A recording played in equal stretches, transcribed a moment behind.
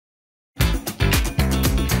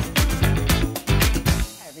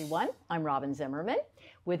everyone. I'm Robyn Zimmerman.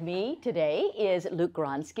 With me today is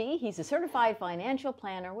Gawronski. He's a certified financial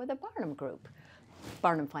planner with the Barnum Group.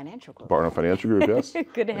 Barnum Financial Group. Barnum Financial Group, yes.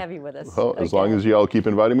 Good to have you with us. Well, as long as you all keep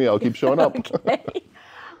inviting me, I'll keep showing up. Okay.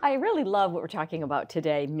 I really love what we're talking about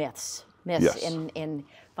today, myths. Myths Yes. in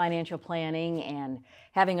financial planning and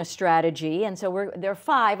having a strategy. And so there are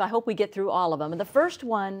 5. I hope we get through all of them. And the first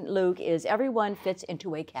one, Luke, is everyone fits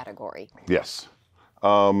into a category. Yes.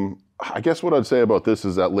 I guess what I'd say about this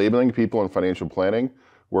is that labeling people in financial planning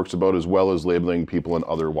works about as well as labeling people in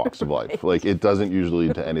other walks of life. Like, it doesn't usually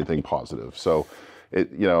lead to anything positive. So,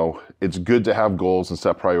 it's good to have goals and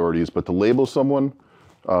set priorities, but to label someone,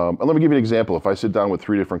 and let me give you an example. If I sit down with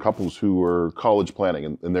 3 different couples who are college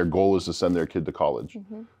planning and their goal is to send their kid to college,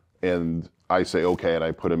 and I say, okay, and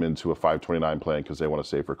I put them into a 529 plan because they want to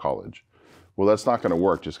save for college. Well, that's not going to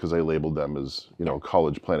work just because I labeled them as,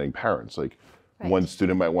 college planning parents. Like, one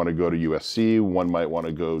student might want to go to USC, one might want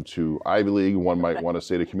to go to Ivy League, one might want to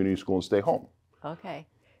stay to community school and stay home. Okay,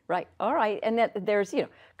 right, all right. And that there's, okay,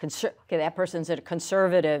 that person's a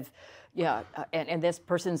conservative, and this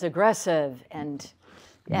person's aggressive, and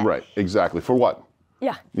Right, exactly. For what?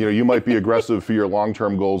 Yeah. You might be aggressive for your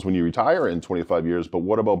long-term goals when you retire in 25 years, but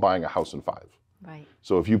what about buying a house in 5? Right.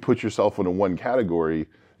 So if you put yourself into one category,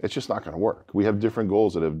 it's just not going to work. We have different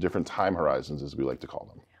goals that have different time horizons, as we like to call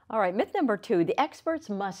them. All right, myth number 2, the experts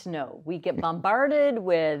must know. We get bombarded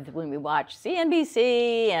with, when we watch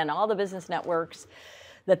CNBC and all the business networks,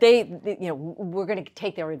 that we're going to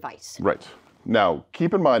take their advice. Right. Now,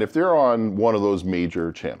 keep in mind, if they're on one of those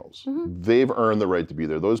major channels, they've earned the right to be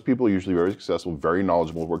there. Those people are usually very successful, very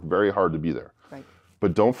knowledgeable, work very hard to be there. Right.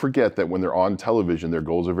 But don't forget that when they're on television, their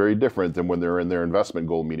goals are very different than when they're in their investment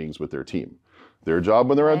goal meetings with their team. Their job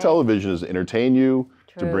when they're on television is to entertain you,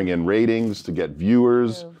 to bring in ratings, to get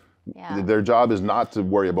viewers. Yeah. Their job is not to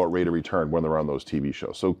worry about rate of return when they're on those TV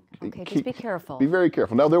shows. So just be careful. Be very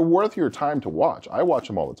careful. Now, they're worth your time to watch. I watch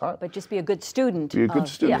them all the time. But just be a good student. Be a good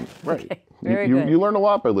student, right. Okay. Very good. You learn a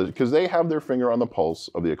lot by listening, because they have their finger on the pulse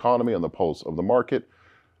of the economy, on the pulse of the market.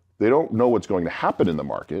 They don't know what's going to happen in the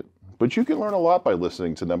market, but you can learn a lot by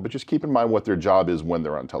listening to them. But just keep in mind what their job is when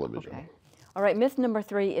they're on television. Okay. All right, myth number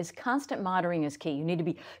 3 is constant monitoring is key. You need to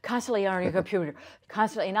be constantly on your computer,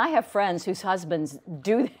 constantly. And I have friends whose husbands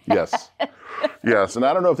do that. Yes. Yes, and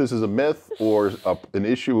I don't know if this is a myth or an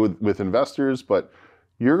issue with investors, but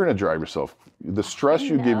you're going to drive yourself. The stress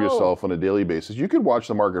you give yourself on a daily basis, you could watch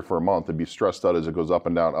the market for a month and be stressed out as it goes up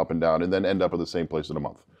and down, and then end up at the same place in a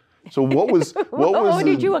month. So what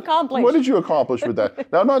did you accomplish? What did you accomplish with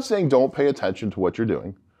that? Now, I'm not saying don't pay attention to what you're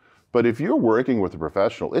doing. But if you're working with a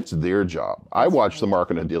professional, it's their job. I watch the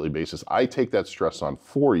market on a daily basis. I take that stress on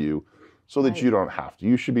for you so that you don't have to.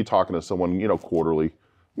 You should be talking to someone, quarterly,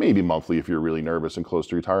 maybe monthly if you're really nervous and close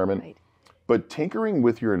to retirement. Right. But tinkering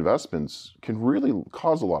with your investments can really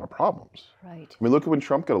cause a lot of problems. Right. I mean, look at when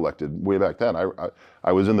Trump got elected way back then.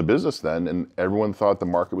 I was in the business then, and everyone thought the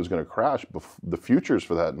market was going to crash. The futures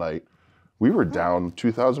for that night, we were down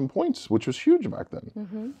 2,000 points, which was huge back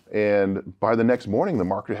then. And by the next morning, the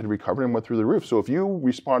market had recovered and went through the roof. So if you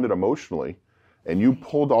responded emotionally and you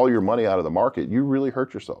pulled all your money out of the market, you really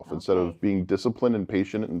hurt yourself instead of being disciplined and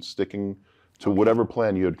patient and sticking to whatever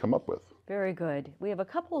plan you had come up with. Very good. We have a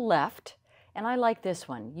couple left, and I like this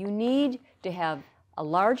one. You need to have a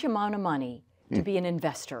large amount of money to be an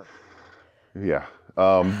investor. Yeah,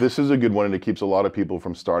 this is a good one, and it keeps a lot of people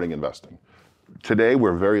from starting investing. Today,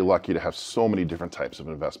 we're very lucky to have so many different types of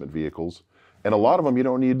investment vehicles, and a lot of them you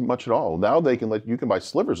don't need much at all. Now you can buy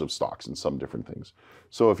slivers of stocks in some different things.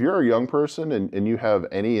 So if you're a young person and you have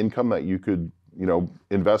any income that you could,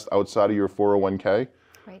 invest outside of your 401k,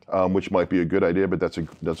 which might be a good idea, but that's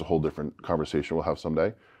a whole different conversation we'll have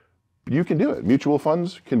someday. You can do it. Mutual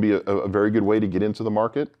funds can be a very good way to get into the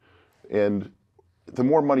market, and the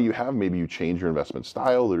more money you have, maybe you change your investment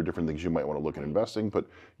style. There are different things you might want to look at investing, but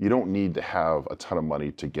you don't need to have a ton of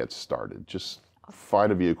money to get started. Just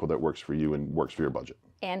find a vehicle that works for you and works for your budget.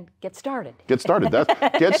 And get started. Get started.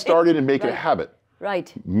 Get started and make it a habit.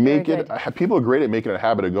 Right. People are great at making it a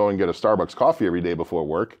habit of going and get a Starbucks coffee every day before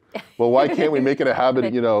work. Well, why can't we make it a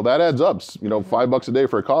habit? That adds up. $5 a day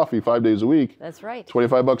for a coffee, 5 days a week. That's right.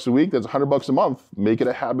 $25 a week, that's $100 a month. Make it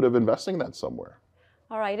a habit of investing that somewhere.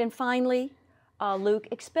 All right, and finally, Luke,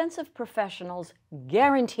 expensive professionals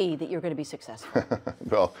guarantee that you're going to be successful.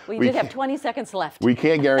 Well, we did have 20 seconds left. We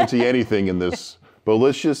can't guarantee anything in this, but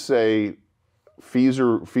let's just say fees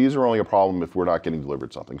are only a problem if we're not getting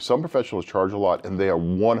delivered something. Some professionals charge a lot, and they are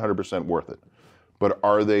 100% worth it. But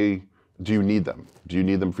are they do you need them? Do you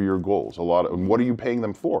need them for your goals? And what are you paying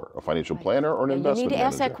them for? A financial planner or an investment You need to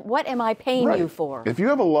manager? ask that, what am I paying you for? If you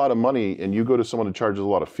have a lot of money and you go to someone who charges a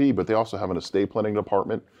lot of fee, but they also have an estate planning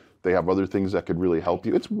department, they have other things that could really help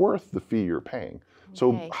you, it's worth the fee you're paying.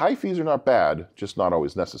 So high fees are not bad, just not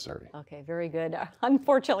always necessary. Okay, very good.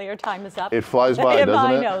 Unfortunately, our time is up. It flies by, doesn't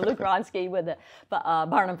it? I know. Lowcountry with the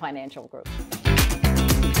Barnum Financial Group.